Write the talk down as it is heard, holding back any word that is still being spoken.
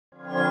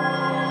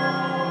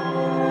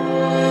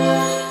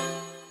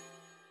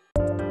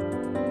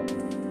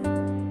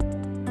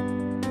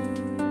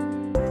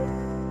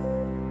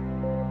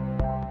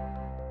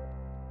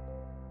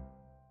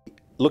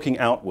looking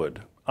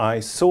outward, I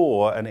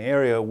saw an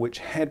area which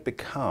had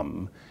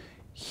become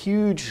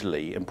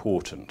hugely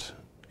important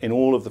in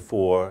all of the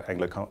 4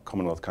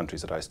 Anglo-Commonwealth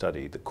countries that I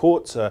studied. The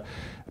courts are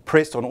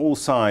pressed on all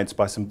sides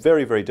by some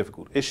very, very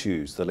difficult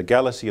issues: the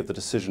legality of the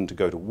decision to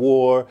go to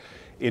war,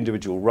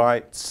 individual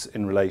rights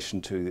in relation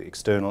to the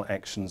external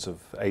actions of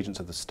agents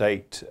of the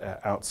state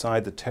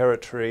outside the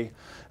territory,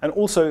 and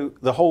also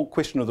the whole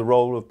question of the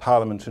role of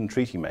Parliament in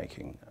treaty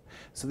making.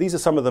 So these are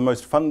some of the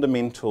most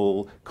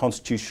fundamental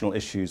constitutional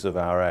issues of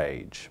our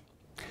age.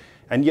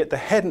 And yet there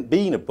hadn't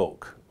been a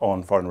book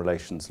on foreign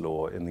relations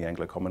law in the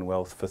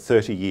Anglo-Commonwealth for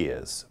 30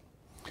 years.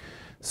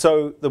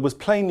 So there was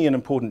plainly an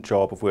important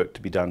job of work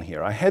to be done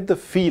here. I had the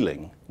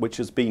feeling, which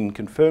has been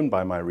confirmed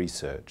by my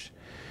research,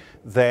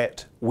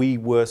 that we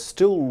were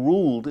still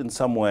ruled in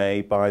some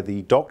way by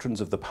the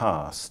doctrines of the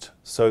past,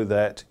 so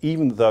that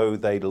even though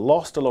they'd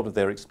lost a lot of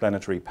their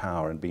explanatory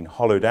power and been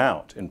hollowed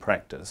out in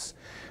practice,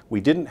 we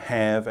didn't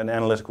have an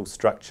analytical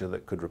structure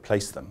that could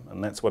replace them,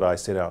 and that's what I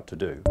set out to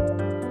do.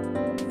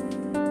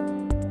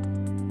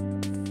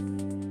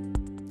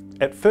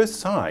 At first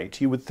sight,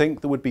 you would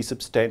think there would be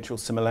substantial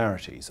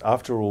similarities.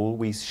 After all,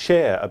 we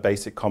share a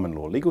basic common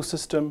law legal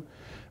system.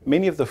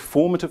 Many of the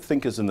formative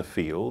thinkers in the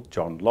field,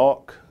 John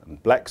Locke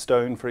and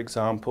Blackstone, for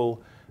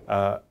example,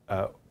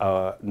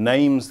 are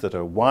names that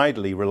are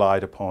widely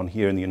relied upon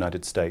here in the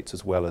United States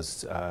as well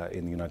as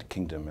in the United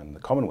Kingdom and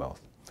the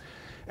Commonwealth.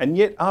 And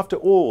yet, after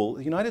all,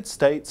 the United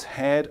States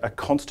had a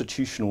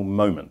constitutional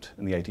moment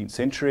in the 18th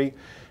century,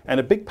 and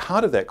a big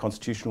part of that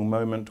constitutional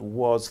moment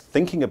was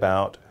thinking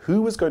about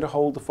who was going to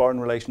hold the foreign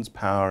relations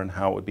power and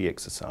how it would be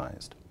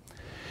exercised.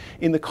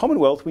 In the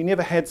Commonwealth, we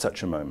never had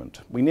such a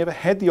moment. We never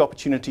had the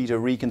opportunity to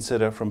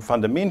reconsider from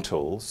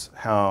fundamentals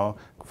how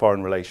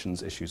foreign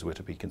relations issues were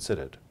to be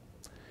considered.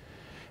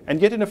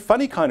 And yet, in a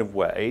funny kind of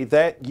way,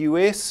 that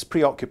US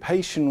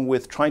preoccupation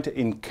with trying to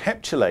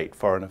encapsulate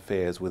foreign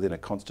affairs within a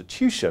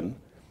constitution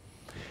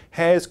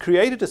has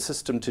created a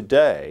system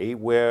today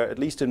where, at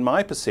least in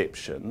my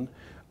perception,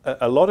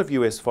 a lot of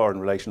US foreign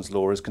relations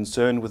law is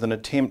concerned with an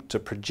attempt to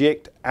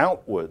project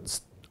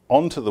outwards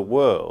onto the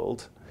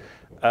world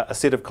a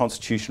set of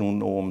constitutional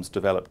norms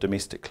developed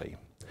domestically.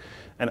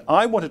 And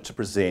I wanted to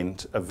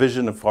present a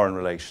vision of foreign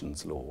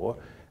relations law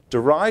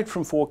derived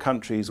from 4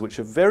 countries which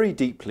are very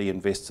deeply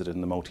invested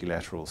in the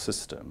multilateral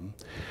system,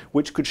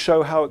 which could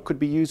show how it could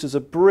be used as a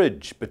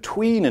bridge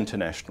between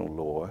international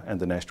law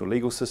and the national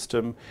legal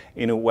system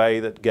in a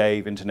way that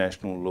gave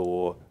international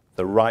law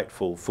the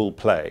rightful full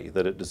play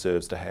that it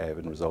deserves to have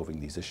in resolving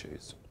these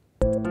issues.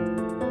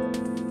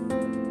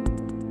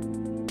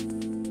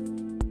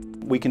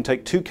 We can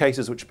take 2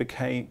 cases which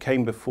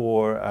came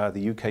before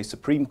the UK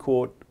Supreme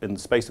Court in the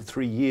space of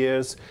 3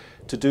 years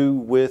to do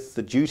with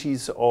the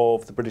duties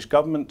of the British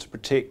government to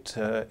protect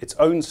its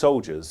own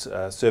soldiers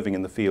serving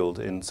in the field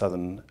in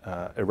southern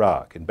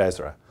Iraq, in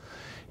Basra.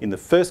 In the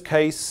first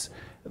case,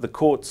 the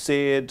court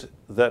said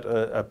that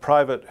a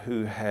private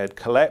who had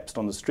collapsed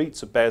on the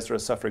streets of Basra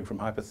suffering from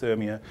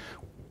hypothermia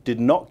did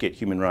not get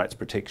human rights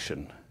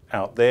protection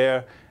out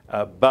there,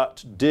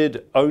 but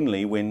did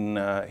only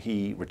when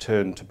he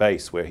returned to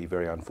base, where he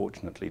very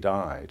unfortunately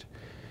died.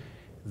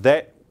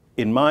 That,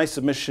 in my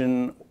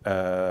submission,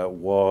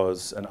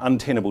 was an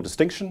untenable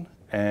distinction,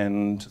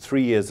 and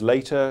 3 years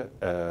later,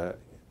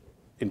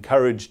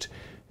 encouraged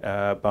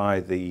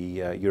by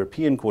the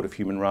European Court of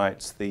Human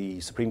Rights, the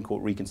Supreme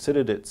Court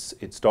reconsidered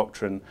its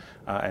doctrine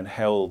and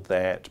held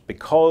that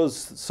because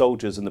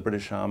soldiers in the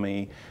British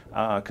Army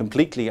are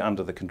completely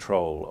under the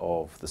control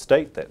of the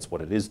state, that's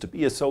what it is to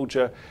be a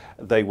soldier,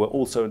 they were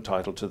also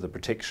entitled to the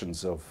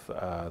protections of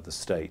the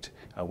state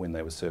when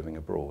they were serving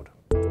abroad.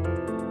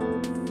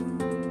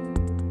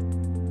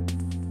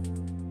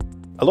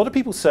 A lot of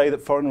people say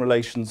that foreign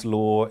relations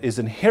law is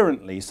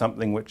inherently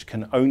something which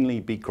can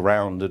only be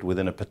grounded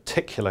within a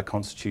particular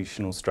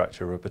constitutional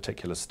structure of a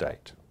particular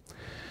state.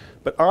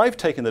 But I've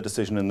taken the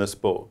decision in this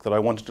book that I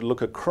wanted to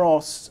look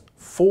across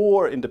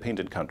 4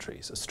 independent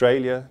countries,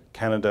 Australia,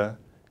 Canada,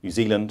 New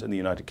Zealand and the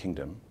United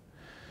Kingdom,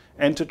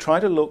 and to try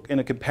to look in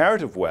a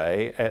comparative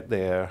way at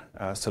their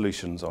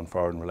solutions on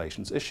foreign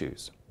relations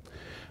issues.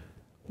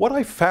 What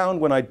I found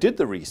when I did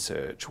the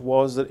research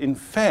was that, in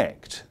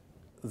fact,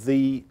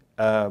 the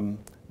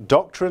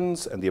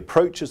doctrines and the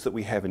approaches that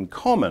we have in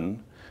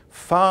common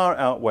far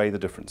outweigh the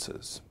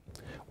differences.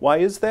 Why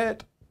is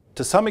that?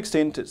 To some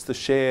extent, it's the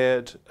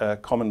shared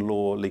common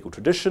law legal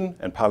tradition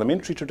and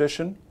parliamentary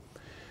tradition.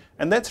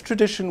 And that's a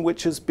tradition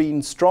which has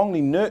been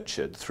strongly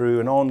nurtured through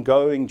an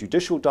ongoing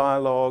judicial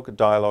dialogue, a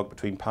dialogue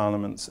between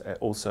parliaments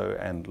also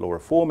and law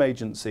reform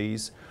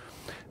agencies,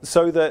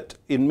 so that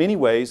in many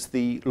ways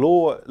the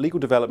legal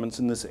developments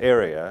in this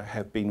area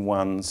have been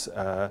ones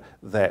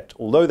that,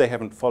 although they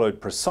haven't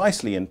followed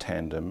precisely in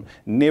tandem,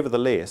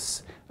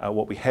 nevertheless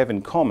what we have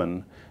in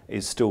common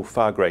is still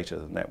far greater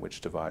than that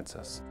which divides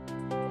us.